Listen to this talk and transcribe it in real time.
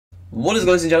What is going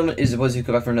on, ladies and gentlemen? It is your boys who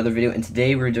come back for another video, and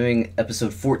today we're doing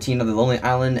episode 14 of The Lonely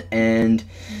Island, and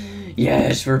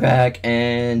yes, we're back.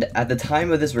 And at the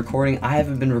time of this recording, I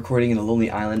haven't been recording in The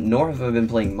Lonely Island, nor have I been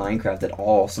playing Minecraft at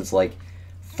all since like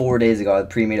 4 days ago. I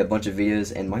pre-made a bunch of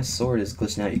videos, and my sword is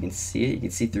glitching out. You can see it. You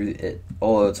can see through it.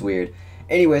 Oh, it's weird.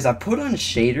 Anyways, I put on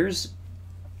shaders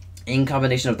in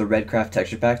combination of the Redcraft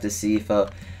texture pack to see if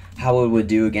how it would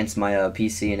do against my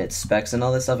PC and its specs and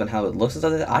all this stuff and how it looks and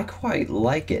stuff. I quite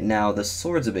like it. Now, the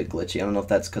sword's a bit glitchy. I don't know if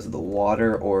that's because of the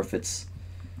water or if it's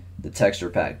the texture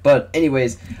pack. But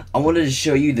anyways, I wanted to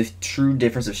show you the true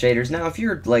difference of shaders. Now, if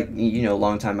you're like, you know,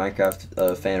 longtime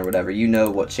Minecraft fan or whatever, you know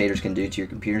what shaders can do to your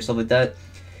computer and stuff like that.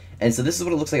 And so this is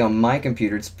what it looks like on my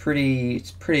computer. It's pretty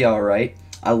alright.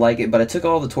 I like it, but I took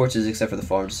all the torches except for the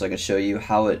farm just so I can show you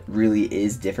how it really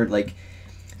is different. Like,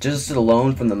 just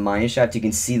alone from the mine shaft, you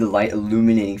can see the light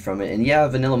illuminating from it. And yeah,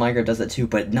 vanilla Minecraft does that too,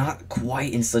 but not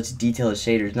quite in such detail as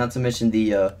shaders. Not to mention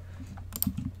the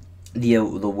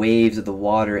waves of the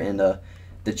water and the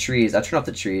trees. I turn off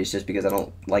the trees just because I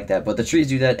don't like that, but the trees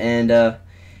do that. And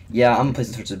yeah, I'm gonna place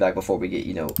the torches back before we get,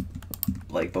 you know,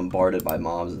 like bombarded by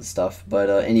mobs and stuff. But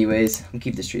anyways, I'm gonna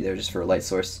keep this tree there just for a light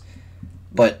source.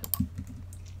 But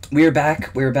we're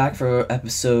back. We're back for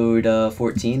episode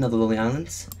 14 of The Lonely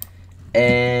Islands.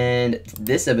 And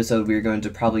this episode we're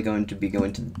probably going to be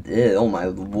going to, oh my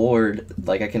lord,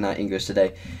 like I cannot English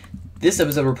today. This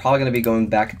episode we're probably going to be going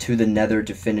back to the Nether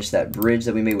to finish that bridge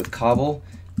that we made with cobble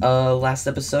last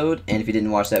episode. And if you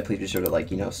didn't watch that, please be sure to,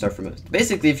 like, you know, start from it.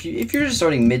 Basically, if you're just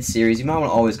starting mid-series, you might want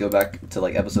to always go back to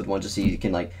like episode 1 just so you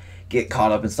can like get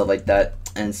caught up and stuff like that.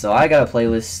 And so I got a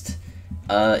playlist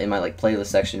in my like playlist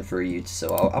section for you,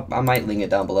 so I might link it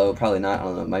down below. Probably not, I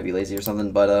don't know, it might be lazy or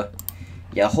something, but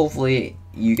yeah, hopefully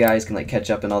you guys can like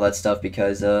catch up and all that stuff,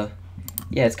 because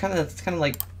yeah, it's kind of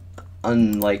like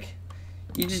unlike,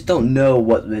 you just don't know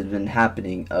what has been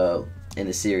happening in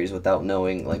the series without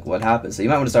knowing like what happened, so you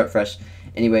might want to start fresh.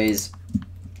 Anyways,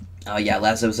 yeah,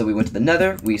 last episode we went to the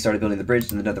Nether. We started building the bridge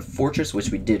to the Nether fortress, which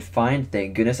we did find,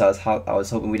 thank goodness. I was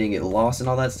hoping we didn't get lost and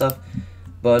all that stuff,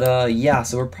 but yeah,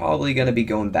 so we're probably gonna be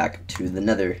going back to the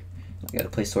Nether. I gotta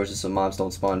place torches so mobs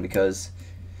don't spawn, because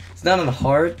it's not on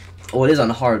hard. Well, it is on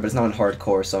hard, but it's not on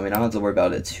hardcore, so I mean, I don't have to worry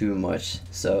about it too much,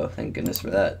 so thank goodness for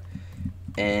that.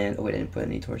 And, oh wait, I didn't put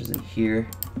any torches in here.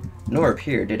 Nor up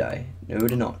here, did I? No,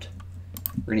 did not.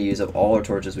 We're gonna use up all our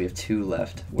torches. We have 2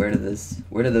 left. Where did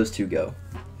those 2 go?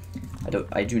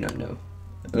 I do not know.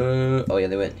 Oh yeah,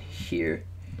 they went here.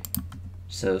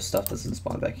 So stuff doesn't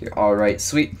spawn back here. Alright,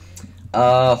 sweet.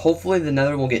 Hopefully the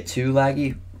Nether won't get too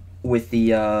laggy with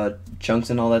the chunks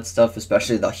and all that stuff,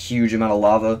 especially the huge amount of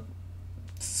lava.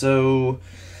 So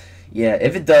yeah,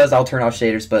 if it does, I'll turn off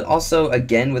shaders. But also,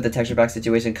 again, with the texture pack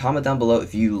situation, comment down below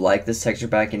if you like this texture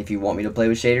pack and if you want me to play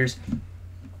with shaders.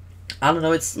 I don't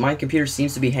know, my computer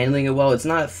seems to be handling it well. It's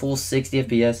not at full 60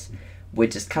 FPS,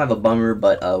 which is kind of a bummer,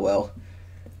 but well.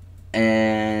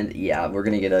 And yeah, we're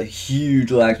gonna get a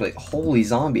huge lag. Like, holy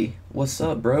zombie, what's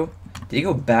up, bro? Did he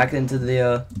go back into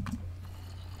the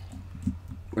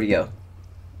where'd he go?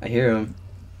 I hear him.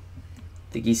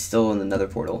 I think he's still in the Nether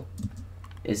portal.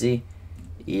 Is he?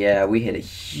 Yeah, we hit a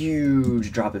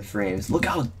huge drop in frames. Look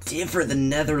how different the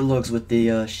Nether looks with the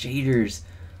shaders.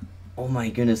 Oh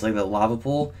my goodness, like the lava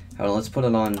pool. Hold on, let's put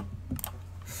it on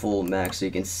full max so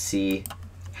you can see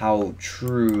how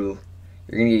true.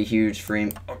 You're gonna get a huge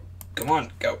frame. Oh, come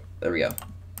on, go. There we go.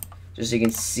 Just so you can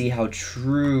see how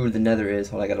true the Nether is.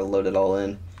 Hold on, I gotta load it all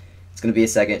in. It's gonna be a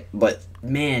second, but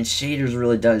man, shaders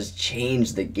really does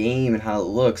change the game and how it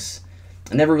looks.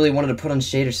 I never really wanted to put on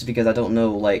shaders just because I don't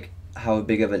know like how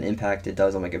big of an impact it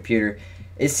does on my computer.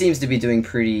 It seems to be doing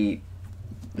pretty.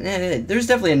 There's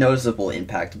definitely a noticeable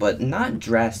impact, but not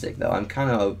drastic though. I'm kind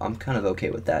of okay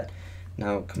with that.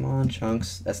 Now, come on,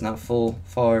 chunks. That's not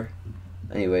far.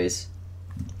 Anyways,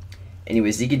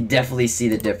 you can definitely see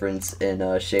the difference in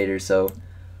shaders. So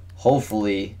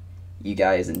hopefully you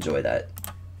guys enjoy that,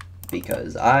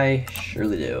 because I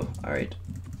surely do. All right.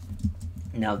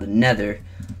 Now the Nether.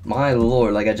 My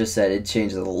lord, like I just said, it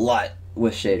changes a lot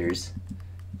with shaders.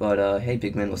 But hey,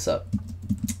 big man, what's up?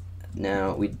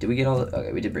 Now, did we get all the,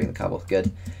 okay, we did bring the cobble.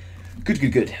 Good.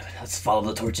 Good. Let's follow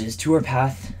the torches to our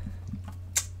path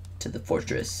to the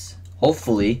fortress.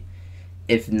 Hopefully,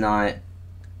 if not,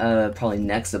 probably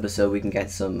next episode we can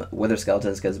get some wither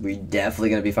skeletons, because we're definitely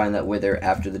going to be finding that wither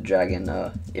after the dragon,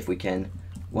 if we can.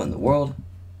 What in the world?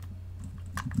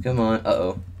 Come on.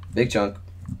 Uh-oh. Big chunk.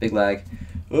 Big lag.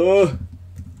 Oh!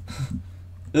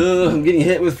 I'm getting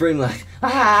hit with frame lag.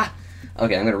 Ah!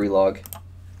 Okay, I'm gonna relog.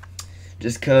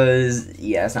 Just cause,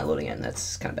 yeah, it's not loading in.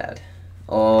 That's kind of bad.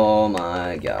 Oh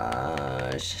my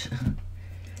gosh.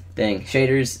 Dang,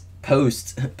 shaders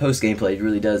post gameplay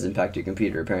really does impact your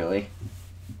computer apparently.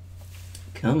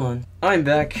 Come on. I'm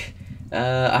back.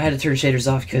 I had to turn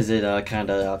shaders off because it kind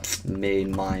of made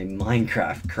my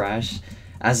Minecraft crash.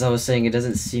 As I was saying, it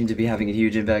doesn't seem to be having a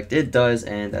huge impact. It does,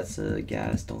 and that's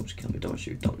gas. Don't kill me. Don't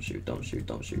shoot. Don't shoot. Don't shoot.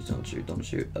 Don't shoot. Don't shoot. Don't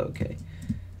shoot. Okay.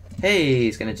 Hey,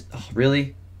 it's gonna. Oh,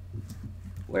 really?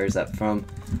 Where's that from?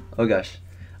 Oh gosh,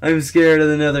 I'm scared of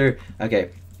the Nether. Okay.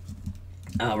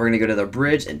 We're gonna go to the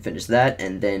bridge and finish that,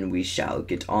 and then we shall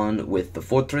get on with the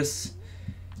fortress.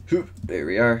 There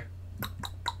we are.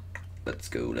 Let's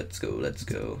go, let's go, let's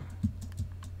go.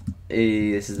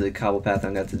 Hey, this is the cobble path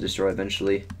I'm going to destroy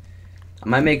eventually. I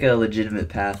might make a legitimate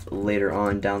path later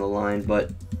on down the line,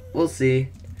 but we'll see.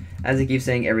 As I keep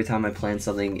saying, every time I plan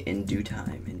something, in due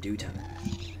time, in due time.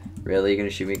 Really? You're going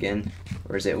to shoot me again?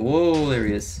 Or is it? Whoa, there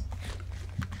he is.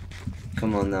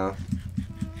 Come on now.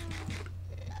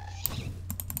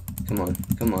 Come on,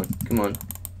 come on, come on.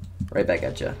 Right back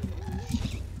at ya.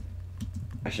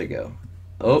 I should go.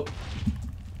 Oh.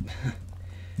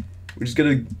 We're just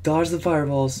gonna dodge the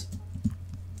fireballs.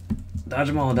 Dodge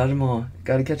them all, dodge them all.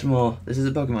 Gotta catch them all. This is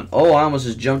a Pokemon. Oh, I almost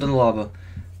just jumped in the lava.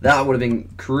 That would have been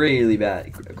crazy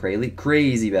bad.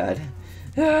 Crazy bad.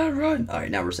 Yeah, run.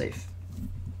 Alright, now we're safe.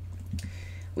 At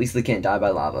least they can't die by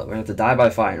lava. We're gonna have to die by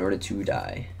fire in order to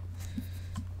die.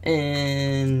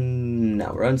 And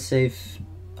now we're unsafe.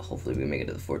 Hopefully we can make it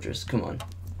to the fortress. Come on.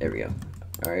 There we go.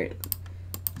 Alright.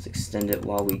 Let's extend it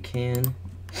while we can.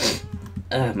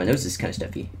 My nose is kind of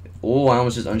stuffy. Oh, I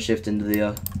almost just unshifted into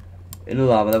the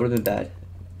lava. That would have been bad.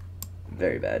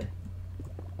 Very bad.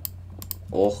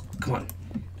 Oh, come on.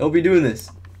 Don't be doing this.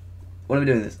 What are we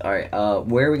doing this? Alright,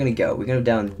 where are we going to go? We're going to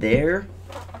go down there?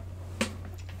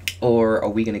 Or are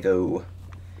we going to go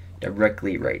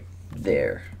directly right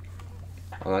there?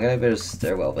 I'm going to go to a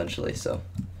stairwell eventually, so.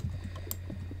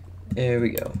 There we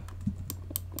go.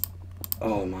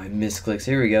 Oh, my misclicks.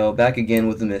 Here we go. Back again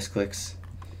with the misclicks.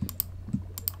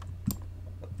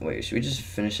 Wait, should we just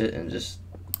finish it and just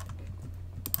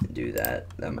do that?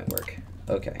 That might work.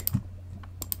 Okay.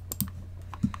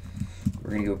 We're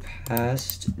gonna go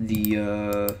past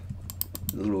the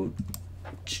little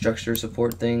structure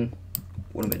support thing.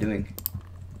 What am I doing?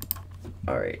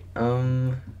 Alright,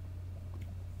 I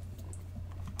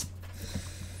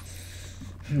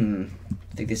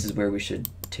think this is where we should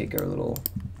take our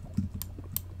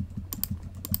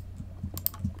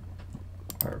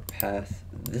path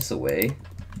this way.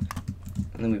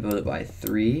 And then we build it by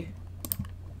 3.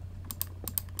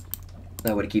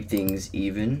 That would keep things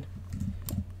even.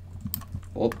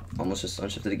 Oh, almost just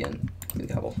unshifted again. Give me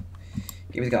the cobble.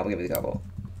 Give me the cobble, give me the cobble.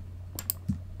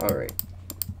 Alright.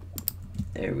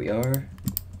 There we are.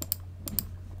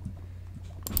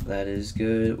 That is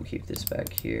good. We'll keep this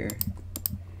back here.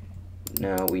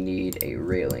 Now we need a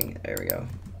railing. There we go.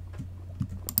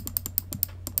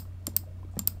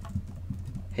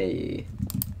 Hey.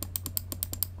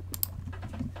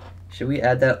 Should we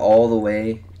add that all the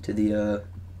way to the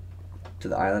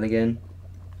island again?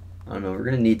 I don't know. We're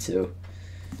gonna need to.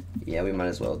 Yeah, we might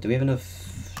as well. Do we have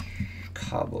enough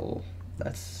cobble?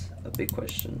 That's a big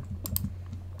question.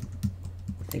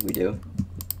 I think we do.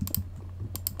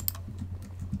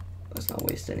 Let's not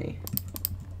waste any.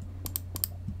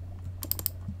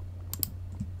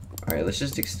 Alright, let's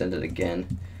just extend it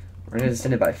again. We're gonna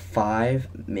extend it by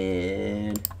 5.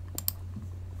 Man.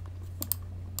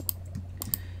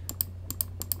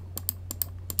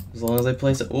 As long as I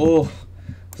place it. Oh!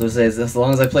 I was gonna say, as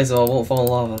long as I place it, I won't fall in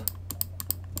lava.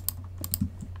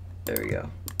 There we go.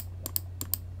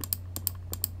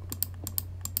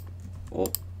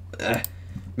 Oh.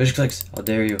 Mission clicks. How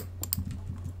dare you.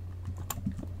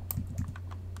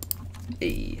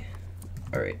 Hey.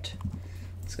 Alright.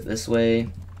 Let's go this way.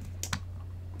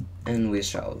 And we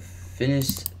shall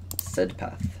finish said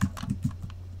path.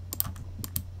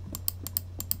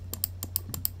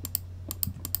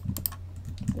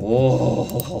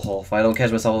 Oh, if I don't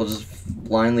catch myself, I'll just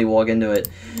blindly walk into it.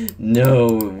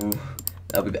 No.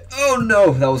 That'll be bad. Oh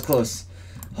no, that was close.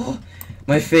 Oh,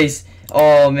 my face.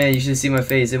 Oh man, you should see my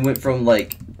face. It went from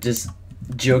like just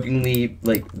jokingly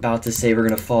like about to say we're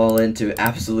gonna fall into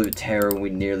absolute terror when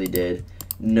we nearly did.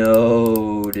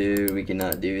 No, dude, we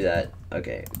cannot do that.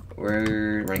 Okay,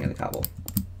 we're running out of cobble.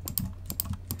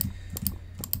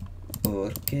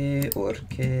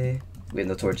 Okay. We have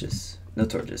no torches. No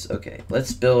torches. Okay,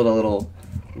 let's build a little.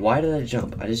 Why did I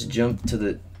jump? I just jumped to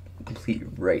the complete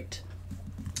right.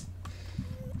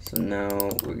 So now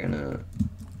we're gonna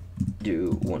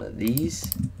do one of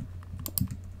these.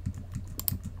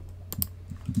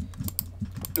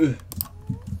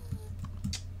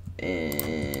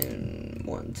 And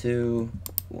 1, 2,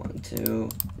 1, 2.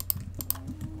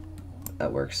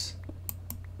 That works.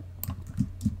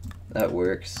 That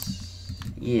works.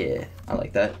 Yeah, I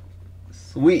like that.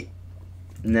 Sweet.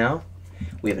 Now,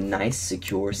 we have a nice,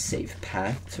 secure, safe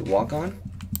path to walk on.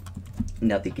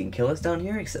 Nothing can kill us down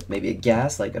here except maybe a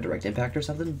gas, like a direct impact or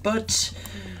something, but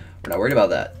we're not worried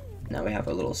about that. Now we have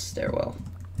a little stairwell.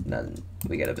 Then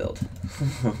we gotta build.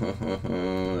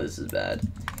 This is bad.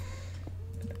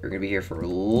 We're gonna be here for a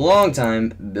long time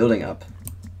building up.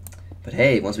 But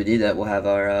hey, once we do that, we'll have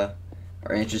our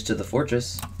entrance to the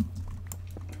fortress.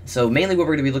 So mainly what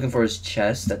we're gonna be looking for is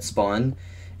chests that spawn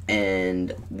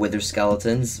and wither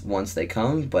skeletons once they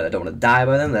come, but I don't want to die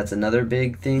by them. That's another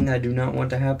big thing I do not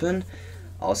want to happen.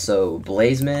 Also,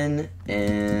 blazemen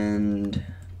and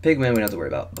pigmen we don't have to worry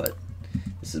about, but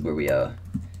this is where we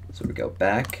go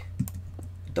back,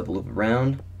 double loop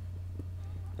around.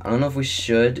 I don't know if we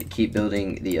should keep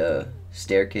building the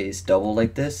staircase double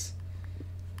like this,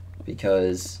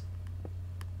 because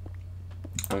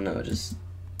I don't know, it just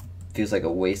feels like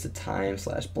a waste of time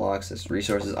 / blocks,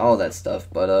 resources, all that stuff.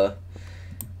 But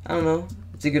I don't know,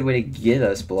 it's a good way to get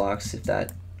us blocks if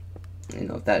that, you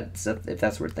know, if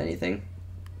that's worth anything.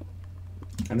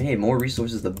 I mean, hey, more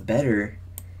resources the better.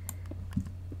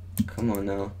 Come on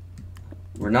now.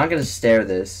 We're not gonna stare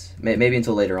this. Maybe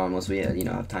until later on, once we you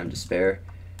know, have time to spare.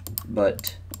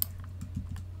 But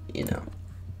you know,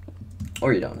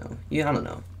 or you don't know. Yeah, I don't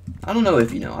know. I don't know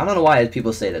if you know. I don't know why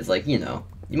people say that. It's like, you know,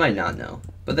 you might not know,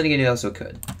 but then again, you also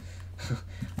could.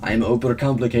 I'm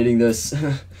overcomplicating this.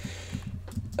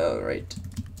 All right,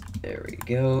 there we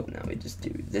go. Now we just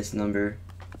do this number.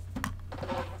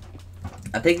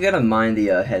 I think we gotta mine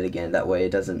the head again. That way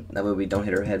it doesn't. That way we don't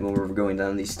hit our head when we're going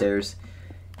down these stairs.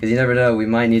 Because you never know. We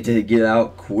might need to get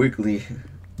out quickly.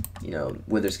 You know,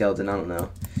 wither skeleton. I don't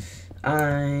know.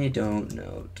 I don't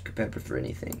know. Pepper for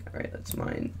anything. All right, let's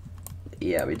mine.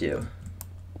 Yeah, we do.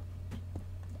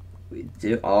 We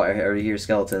do. Oh, I already hear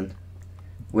skeleton.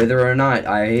 Wither or not,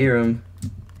 I hear him.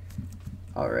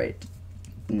 All right.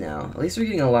 Now, at least we're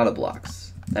getting a lot of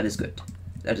blocks. That is good.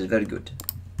 That is very good.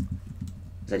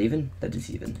 Is that even? That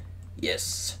is even.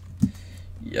 Yes.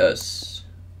 Yes.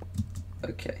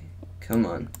 Okay. Come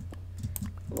on.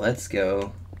 Let's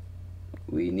go.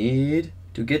 We need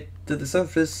to get to the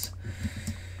surface.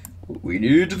 We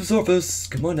need to the surface.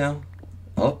 Come on now.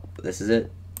 Oh, this is it.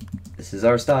 This is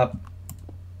our stop.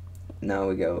 Now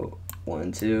we go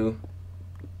 1, 2.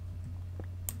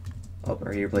 Oh,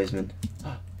 right here, placement.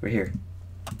 We're here.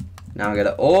 Now I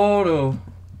gotta. Oh no.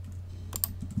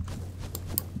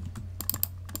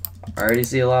 I already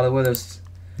see a lot of withers.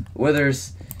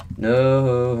 Withers.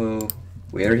 No.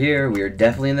 We are here. We are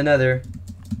definitely in the Nether.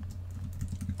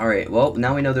 Alright, well,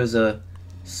 now we know there's a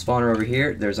spawner over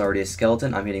here. There's already a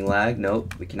skeleton. I'm hitting lag.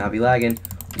 Nope, we cannot be lagging.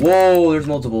 Whoa, there's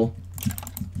multiple.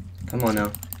 Come on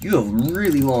now. You have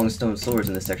really long stone swords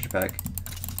in this texture pack.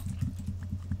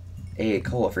 Hey,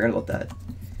 Cole, I forgot about that.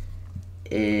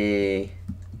 I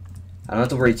don't have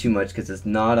to worry too much because it's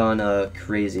not on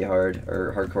crazy hard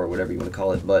or hardcore, whatever you want to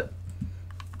call it, but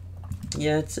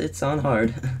yeah, it's on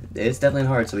hard. It's definitely on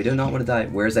hard, so we do not want to die.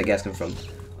 Where's that gas coming from?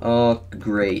 Oh,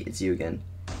 great, it's you again.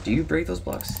 Do you break those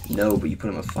blocks? No, but you put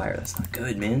them on fire. That's not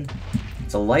good, man.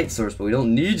 It's a light source, but we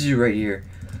don't need you right here.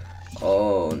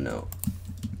 Oh no.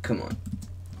 Come on.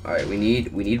 Alright, we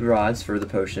need rods for the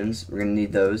potions. We're gonna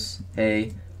need those.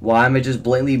 Hey, why am I just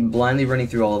blindly running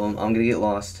through all of them? I'm gonna get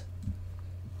lost.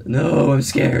 No, I'm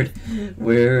scared.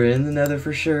 We're in the Nether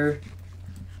for sure.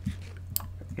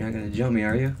 You're not gonna jump me,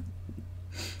 are you?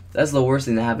 That's the worst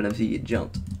thing that happened if you get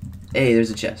jumped. Hey,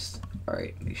 there's a chest.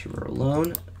 Alright, make sure we're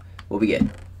alone. What we get?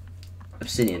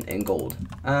 Obsidian and gold.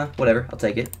 Whatever, I'll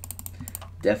take it.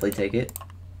 Definitely take it.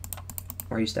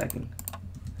 Why are you stacking?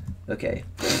 Okay.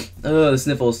 Oh, the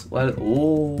sniffles. What?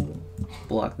 Oh,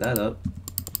 block that up.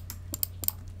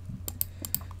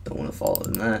 Don't want to follow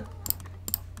in that.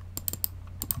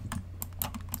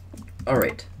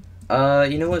 Alright.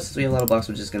 You know what? Since we have a lot of blocks,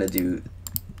 we're just gonna do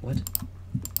what?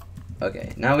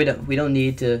 Okay. Now we don't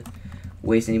need to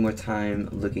waste any more time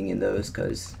looking in those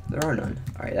because there are none.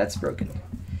 Alright, that's broken.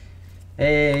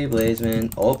 Hey,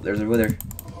 Blazeman. Oh, there's a wither.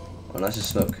 Oh, that's just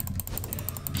smoke.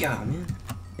 Yeah, man.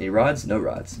 Any rods? No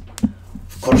rods.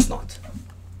 Of course not.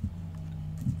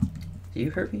 Do you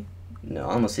hurt me? No,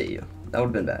 I almost hit you. That would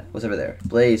have been bad. What's over there?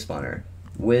 Blaze spawner.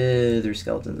 Wither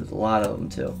skeletons. There's a lot of them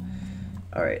too.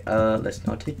 Alright, let's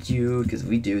not hit you, because if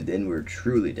we do, then we're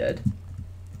truly dead.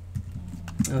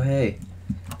 Oh, hey.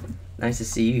 Nice to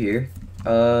see you here.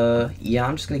 Yeah,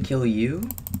 I'm just gonna kill you.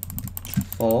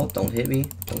 Fall. Don't hit me.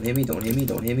 Don't hit me. Don't hit me.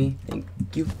 Don't hit me. Thank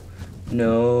you.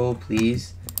 No,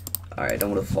 please. Alright, I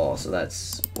don't want to fall, so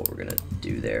that's what we're gonna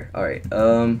do there. Alright,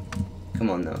 come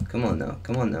on now. Come on now.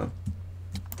 Come on now.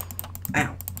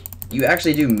 Ow. You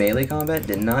actually do melee combat?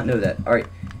 Did not know that. Alright.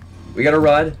 We got a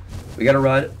rod. We got a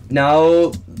rod.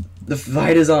 Now the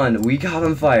fight is on. We got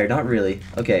on fire. Not really.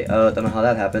 Okay, don't know how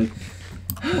that happened.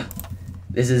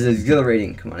 This is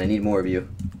exhilarating. Come on, I need more of you.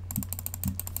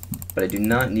 But I do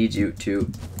not need you to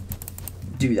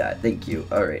do that. Thank you.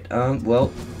 Alright,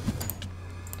 well.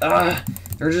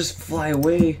 Or just fly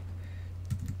away.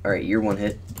 Alright, you're one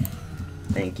hit.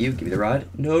 Thank you. Give me the rod.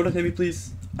 No, don't hit me,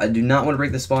 please. I do not want to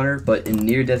break the spawner, but in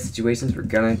near-death situations, we're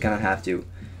gonna have to.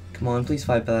 Come on, please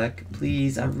fight back.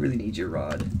 Please, I really need your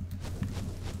rod.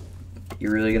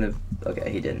 You're really gonna... Okay,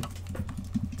 he didn't.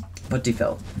 But he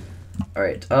fell.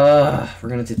 Alright, we're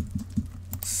gonna do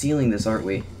sealing this, aren't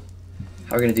we?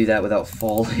 How are we gonna do that without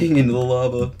falling into the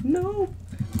lava? No!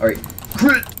 Alright,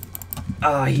 crit!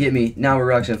 He hit me. Now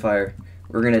we're actually on fire.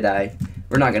 We're gonna die.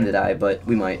 We're not gonna die, but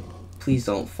we might. Please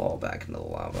don't fall back into the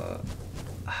lava.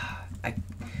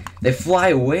 They fly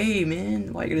away,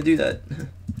 man. Why are you gonna do that?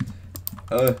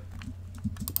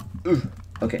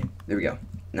 Okay, there we go.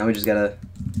 Now we just gotta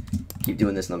keep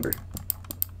doing this number.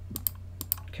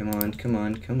 Come on, come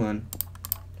on, come on.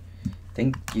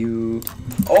 Thank you.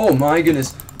 Oh my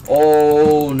goodness.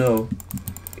 Oh no.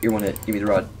 You're one hit. Give me the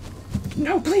rod.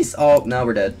 No, please. Oh, now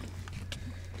we're dead.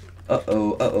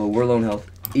 Uh-oh, we're low on health.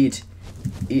 Eat.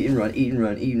 Eat and run, eat and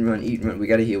run, eat and run, eat and run. We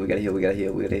gotta heal, we gotta heal, we gotta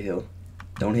heal, we gotta heal.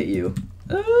 Don't hit you.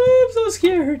 Oh, I'm so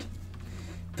scared.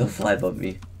 Don't fly above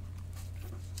me.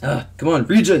 Come on,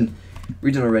 regen!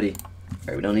 Regen already.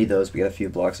 Alright, we don't need those. We got a few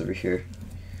blocks over here.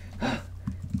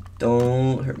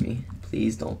 Don't hurt me.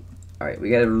 Please don't. Alright, we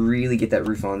gotta really get that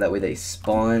roof on. That way they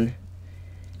spawn.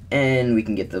 And we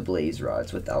can get the blaze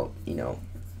rods without, you know,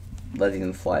 letting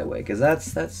them fly away. Because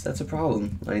that's a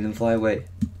problem. Letting them fly away.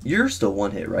 You're still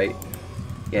one hit, right?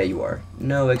 Yeah, you are.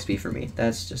 No XP for me.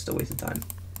 That's just a waste of time.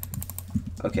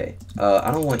 Okay.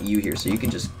 I don't want you here, so you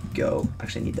can just go.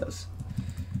 Actually, I need those.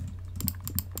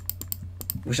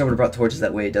 Wish I would have brought torches,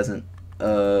 that way it doesn't,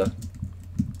 do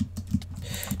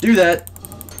that!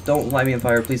 Don't light me on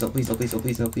fire, please don't, please don't, please don't,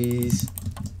 please don't, please.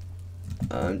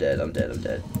 I'm dead, I'm dead, I'm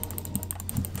dead.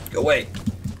 Go away!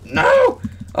 No!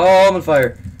 Oh, I'm on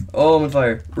fire! Oh, I'm on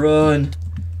fire. Run!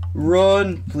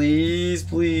 Run! Please,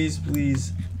 please,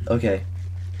 please. Okay.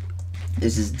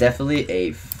 This is definitely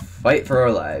a fight for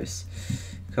our lives.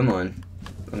 Come on.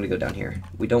 I'm gonna go down here.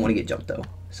 We don't want to get jumped, though,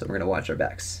 so we're gonna watch our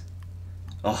backs.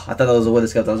 Oh, I thought that was a wither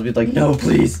skeleton. I was gonna be like, no,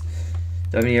 please.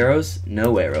 Do I have any arrows?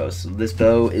 No arrows. This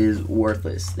bow is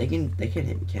worthless. They can't hit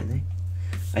me, can they?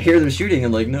 I hear them shooting.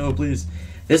 I'm like, no, please.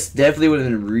 This definitely would have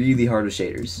been really hard with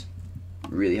shaders.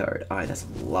 Really hard. Alright, that's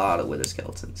a lot of wither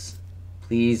skeletons.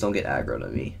 Please don't get aggroed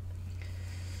on me.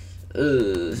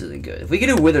 This isn't good. If we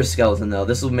get a wither skeleton, though,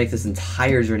 this will make this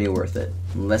entire journey worth it.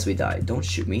 Unless we die. Don't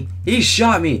shoot me. He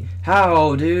shot me!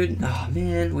 How, dude? Oh,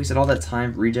 man. Wasted all that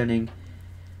time regenning.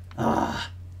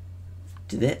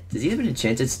 Does he have an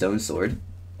enchanted stone sword?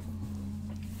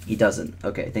 He doesn't.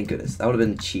 Okay, thank goodness. That would have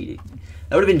been cheating.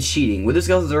 That would have been cheating. Wither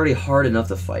skeletons are already hard enough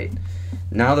to fight.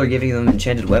 Now they're giving them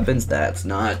enchanted weapons? That's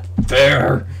not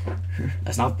fair!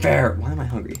 That's not fair! Why am I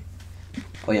hungry?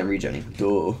 Oh yeah, I'm regenning.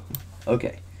 Duh.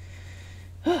 Okay.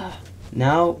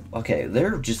 Now, okay,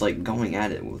 they're just like going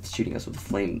at it with shooting us with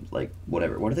flame, like,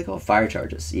 whatever. What do they call it? Fire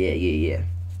charges. Yeah.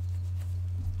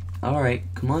 Alright,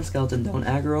 come on, skeleton, don't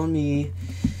aggro on me.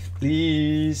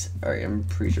 Please. Alright, I'm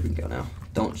pretty sure we can go now.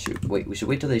 Don't shoot. Wait, we should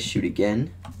wait till they shoot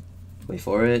again. Wait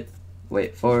for it.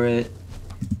 Wait for it.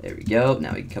 There we go.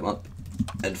 Now we can come up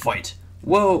and fight.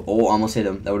 Whoa! Oh, almost hit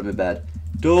him. That would have been bad.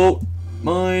 Don't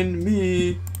mind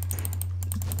me.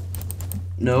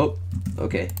 Nope.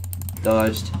 Okay.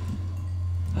 Dodged.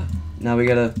 Now we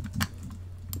gotta...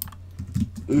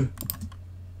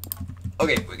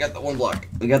 Okay, we got the one block.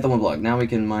 We got the one block. Now we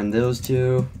can mine those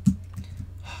two.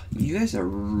 You guys are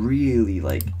really,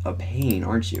 like, a pain,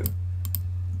 aren't you?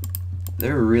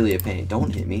 They're really a pain.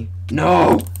 Don't hit me.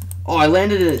 No! Oh, I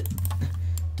landed it!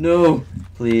 No!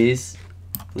 Please.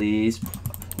 Please.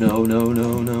 No.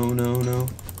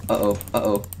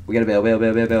 Uh-oh. We gotta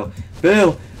bail.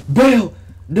 Bail!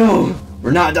 No!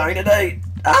 We're not dying today!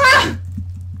 Ah!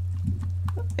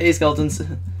 Hey, skeletons.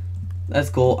 That's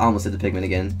cool. I almost hit the pigman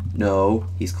again. No,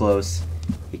 he's close.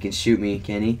 He can shoot me,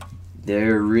 can he?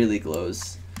 They're really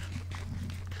close.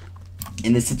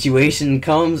 And the situation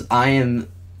comes, I am,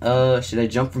 should I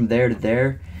jump from there to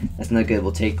there? That's not good.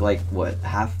 We'll take, like, what,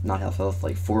 not half health,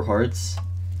 like 4 hearts.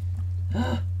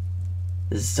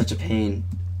 This is such a pain.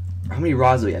 How many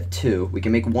rods do we have? 2. We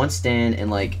can make 1 stand and,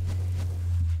 like,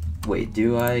 wait,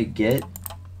 do I get...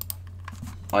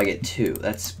 Oh, I get 2.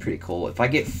 That's pretty cool. If I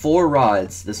get 4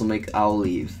 rods, this will make... I'll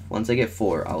leave. Once I get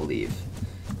 4, I'll leave.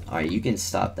 Alright, you can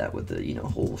stop that with the, you know,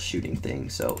 whole shooting thing,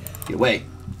 so get away.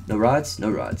 No rods? No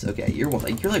rods. Okay, you're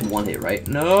like one hit, right?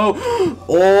 No!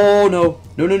 Oh no!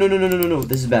 No no no no no no no no.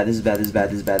 This is bad, this is bad, this is bad,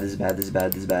 this is bad, this is bad, this is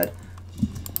bad, this is bad.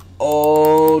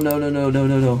 Oh no no no no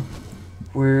no no.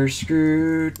 We're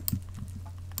screwed.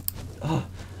 Oh.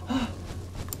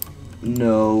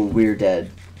 No, we're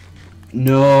dead.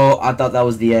 No, I thought that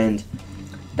was the end.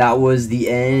 That was the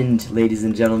end, ladies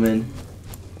and gentlemen.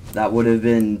 That would have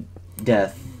been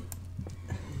death.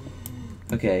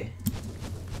 Okay.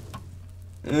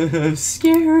 I'm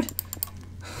scared.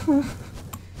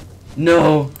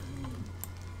 No.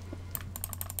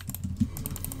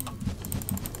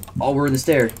 Oh, we're in the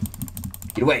stair.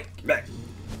 Get away. Get back.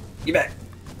 Get back.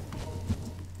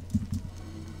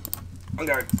 On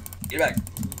guard. Get back.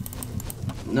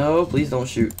 No, please don't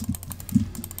shoot.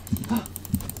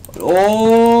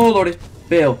 Oh, lordy.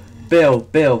 Bail. Bail.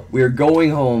 Bail. We're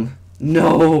going home.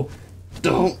 No.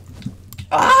 Don't.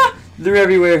 Ah! They're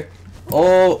everywhere.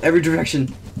 Oh, every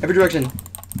direction. Every direction.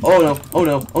 Oh no. Oh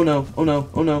no. Oh no. Oh no.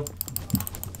 Oh no.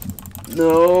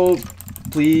 No.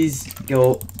 Please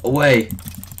go away.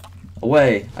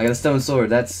 Away. I got a stone sword.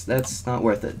 That's not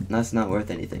worth it. That's not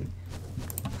worth anything.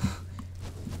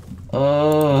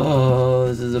 Oh,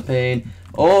 this is a pain.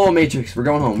 Oh, Matrix. We're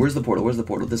going home. Where's the portal? Where's the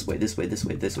portal? This way. This way. This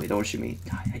way. This way. Don't shoot me.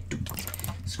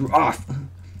 Screw off.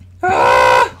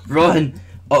 Ah! Run.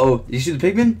 Uh-oh. Did you shoot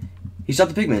the pigman? He shot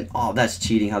the pigman. Oh, that's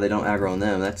cheating how they don't aggro on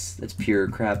them. That's pure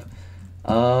crap.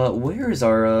 Where is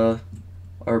our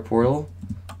portal?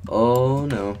 Oh,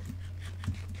 no.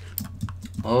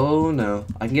 Oh, no.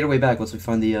 I can get our way back once we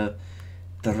find the,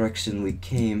 direction we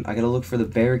came. I gotta look for the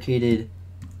barricaded,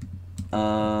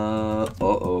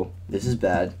 uh-oh. This is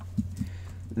bad.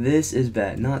 This is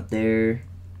bad. Not there.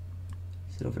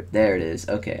 Is it over? There it is.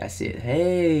 Okay, I see it.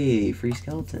 Hey, free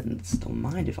skeletons. Don't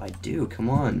mind if I do. Come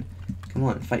on. Come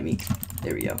on, fight me.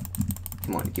 There we go.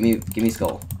 Come on, give me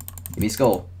skull. Give me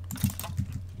skull.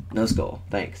 No skull.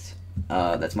 Thanks.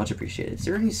 That's much appreciated. Is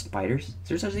there any spiders? Is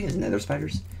there such a thing as nether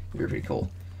spiders? They're pretty cool.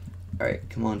 Alright,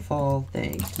 come on, fall.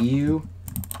 Thank you.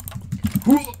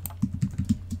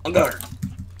 On guard.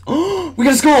 Oh, we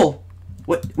got a skull!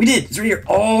 What? We did! It's right here!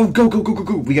 Oh, go, go, go, go,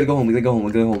 go! We gotta go home, we gotta go home,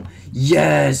 we gotta go home.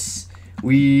 Yes!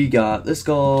 We got the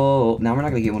skull. Now we're not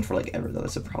gonna get one for like ever though,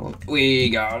 that's a problem. We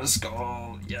got a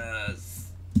skull!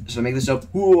 Yes! Should I make this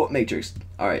up? Ooh, Matrix.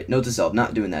 Alright, note to self,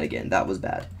 not doing that again. That was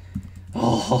bad.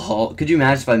 Oh, could you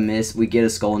imagine if I miss, we get a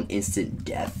skull and instant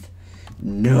death?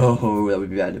 No, that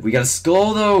would be bad. We got a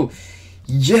skull though!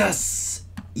 Yes!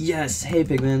 Yes! Hey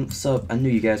Pigman, what's up? I knew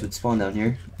you guys would spawn down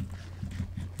here.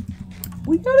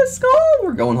 We got a skull!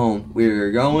 We're going home.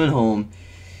 We're going home.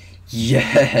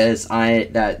 Yes!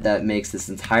 That makes this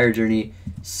entire journey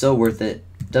so worth it.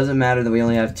 Doesn't matter that we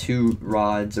only have 2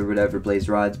 rods or whatever, blaze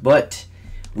rods, but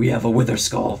we have a wither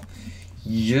skull.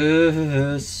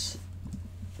 Yes!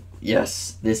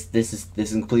 Yes, this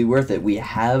is completely worth it. We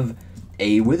have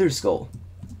a wither skull.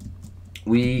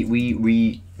 We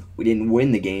didn't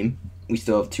win the game. We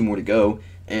still have 2 more to go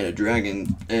and a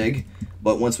dragon egg.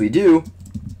 But once we do,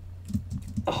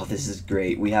 oh, this is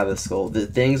great. We have a skull. The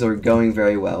things are going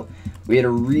very well. We had a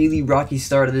really rocky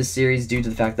start of this series due to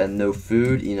the fact that no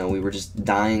food. You know, we were just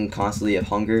dying constantly of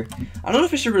hunger. I don't know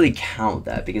if I should really count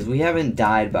that because we haven't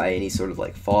died by any sort of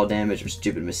like fall damage or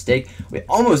stupid mistake. We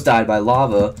almost died by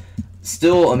lava.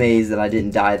 Still amazed that I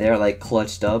didn't die there. Like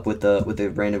clutched up with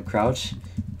the random crouch.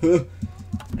 I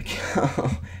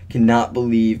cannot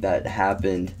believe that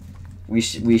happened. We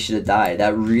should have died.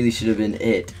 That really should have been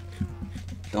it.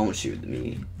 Don't shoot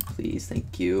me, please.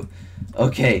 Thank you.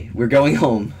 Okay, we're going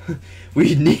home.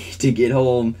 We need to get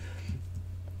home.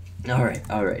 Alright.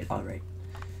 I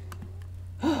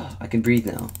can breathe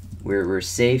now. We're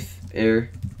safe. You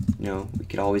know, we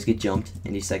could always get jumped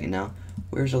any second now.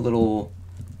 Where's a little...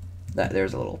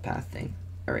 There's a little path thing.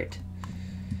 Alright.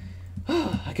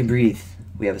 I can breathe.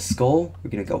 We have a skull. We're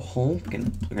gonna go home.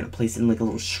 We're gonna place it in like a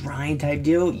little shrine type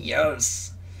deal.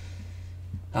 Yes!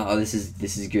 Oh, this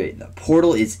is great. The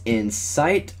portal is in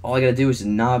sight. All I gotta do is just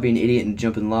not be an idiot and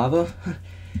jump in lava.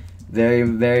 Very,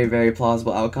 very, very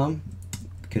plausible outcome.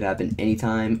 Could happen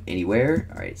anytime, anywhere.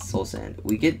 Alright, soul sand.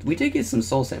 We did get some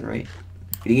soul sand, right?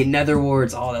 We did get nether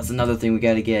warts. Oh, that's another thing we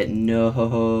gotta get.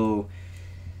 No.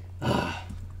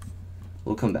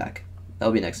 We'll come back.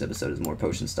 That'll be next episode, is more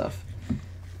potion stuff.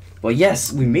 But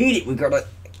yes, we made it. We got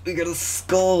a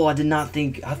skull. I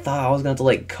thought I was gonna have to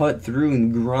like cut through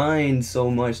and grind so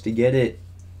much to get it.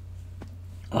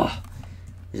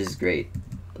 This is great.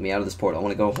 Let me out of this portal. I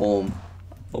want to go home.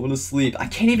 I want to sleep. I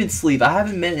can't even sleep. I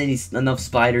haven't met enough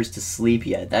spiders to sleep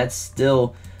yet. That's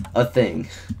still a thing.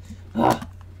 I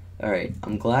Alright,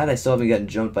 I'm glad I still haven't gotten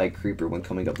jumped by a creeper when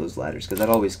coming up those ladders, because that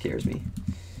always scares me.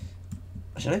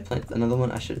 Should I plant another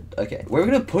one? I should. Okay, where are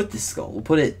we going to put this skull? We'll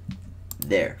put it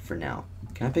there for now.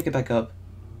 Can I pick it back up?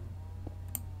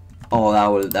 Oh, that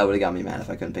would have got me mad if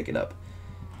I couldn't pick it up.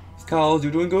 Cows,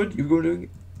 you doing good? You doing good?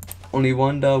 Only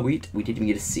one wheat? We didn't even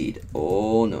get a seed.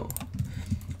 Oh, no.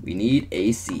 We need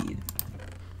a seed.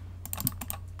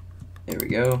 There we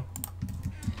go.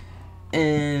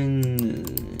 And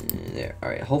there.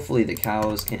 Alright, hopefully the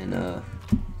cows can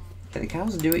the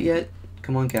cows do it yet?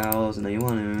 Come on, cows. I know you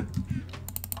want to.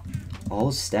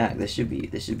 All stacked. This should be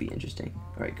interesting.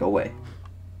 Alright, go away.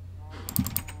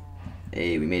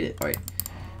 Hey, we made it. Alright.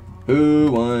 Who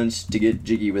wants to get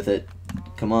jiggy with it?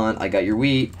 Come on, I got your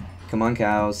wheat. Come on,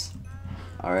 cows.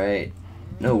 Alright.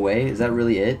 No way. Is that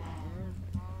really it?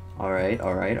 Alright,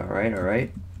 alright, alright,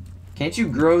 alright. Can't you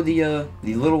grow the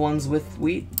little ones with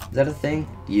wheat? Is that a thing?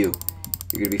 You're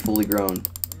gonna be fully grown.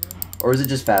 Or is it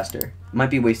just faster?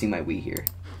 Might be wasting my wheat here.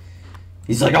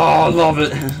 He's like, oh, I love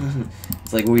it.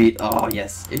 It's like wheat. Oh,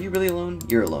 yes. Are you really alone?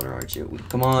 You're a loner, aren't you?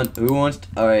 Come on. Who wants to...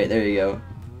 Alright, there you go.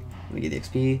 Let me get the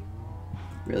XP.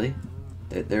 Really?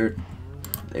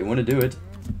 They want to do it.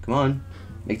 Come on.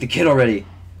 Make the kid already.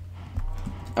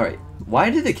 Alright. Why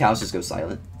did the cows just go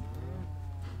silent?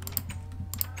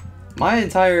 My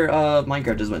entire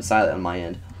Minecraft just went silent on my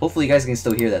end. Hopefully you guys can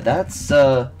still hear that.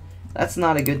 That's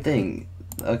not a good thing.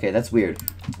 Okay, that's weird.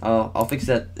 I'll fix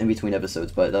that in between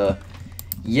episodes, but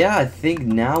yeah, I think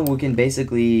now we can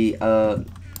basically hold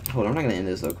on, I'm not gonna end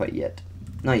this though quite yet.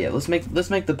 Not yet. Let's make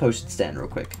the potion stand real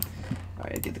quick.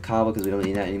 Alright, get the cobble because we don't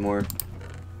need that anymore.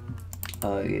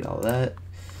 Get all that.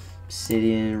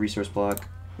 Obsidian, resource block.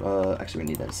 Actually we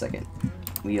need that in a second.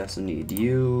 We also need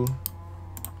you.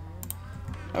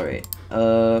 Alright,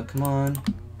 come on.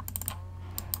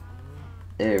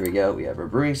 There we go. We have our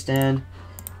brewing stand.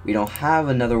 We don't have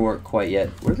another work quite yet.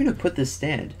 Where are we gonna put this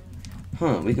stand?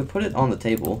 Huh, we could put it on the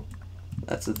table.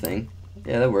 That's the thing.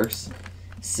 Yeah, that works.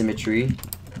 Symmetry.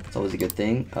 It's always a good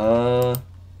thing.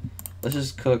 Let's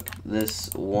just cook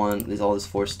all this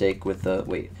 4 steak with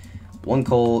wait. 1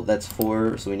 coal, that's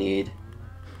 4, so we need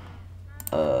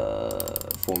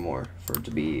 4 more for it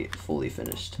to be fully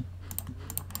finished.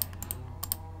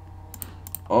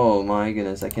 Oh my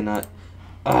goodness, I cannot.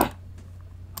 Ah!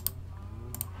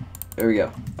 There we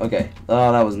go. Okay.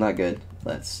 Oh, that was not good.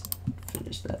 Let's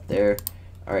finish that there.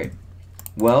 Alright.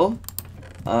 Well,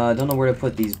 I don't know where to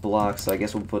put these blocks, so I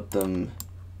guess we'll put them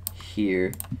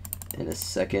here in a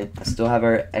second. I still have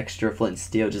our extra flint and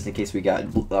steel just in case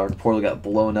our portal got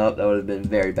blown up. That would have been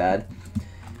very bad.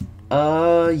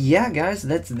 Yeah, guys,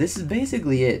 this is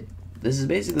basically it. This is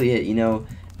basically it. You know,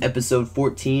 episode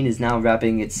 14 is now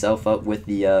wrapping itself up with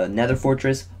the Nether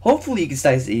Fortress. Hopefully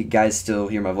you guys still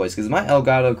hear my voice, because my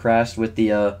Elgato crashed with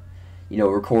the you know,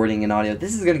 recording and audio.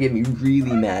 This is gonna get me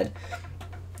really mad.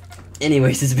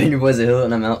 Anyways, it's been your boy Zhullu,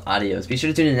 and I'm out. Adios. Be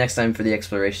sure to tune in next time for the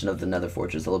exploration of the Nether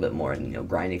Fortress a little bit more, and, you know,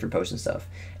 grinding for potion stuff.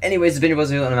 Anyways, it's been your boy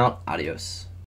Zhullu, and I'm out. Adios.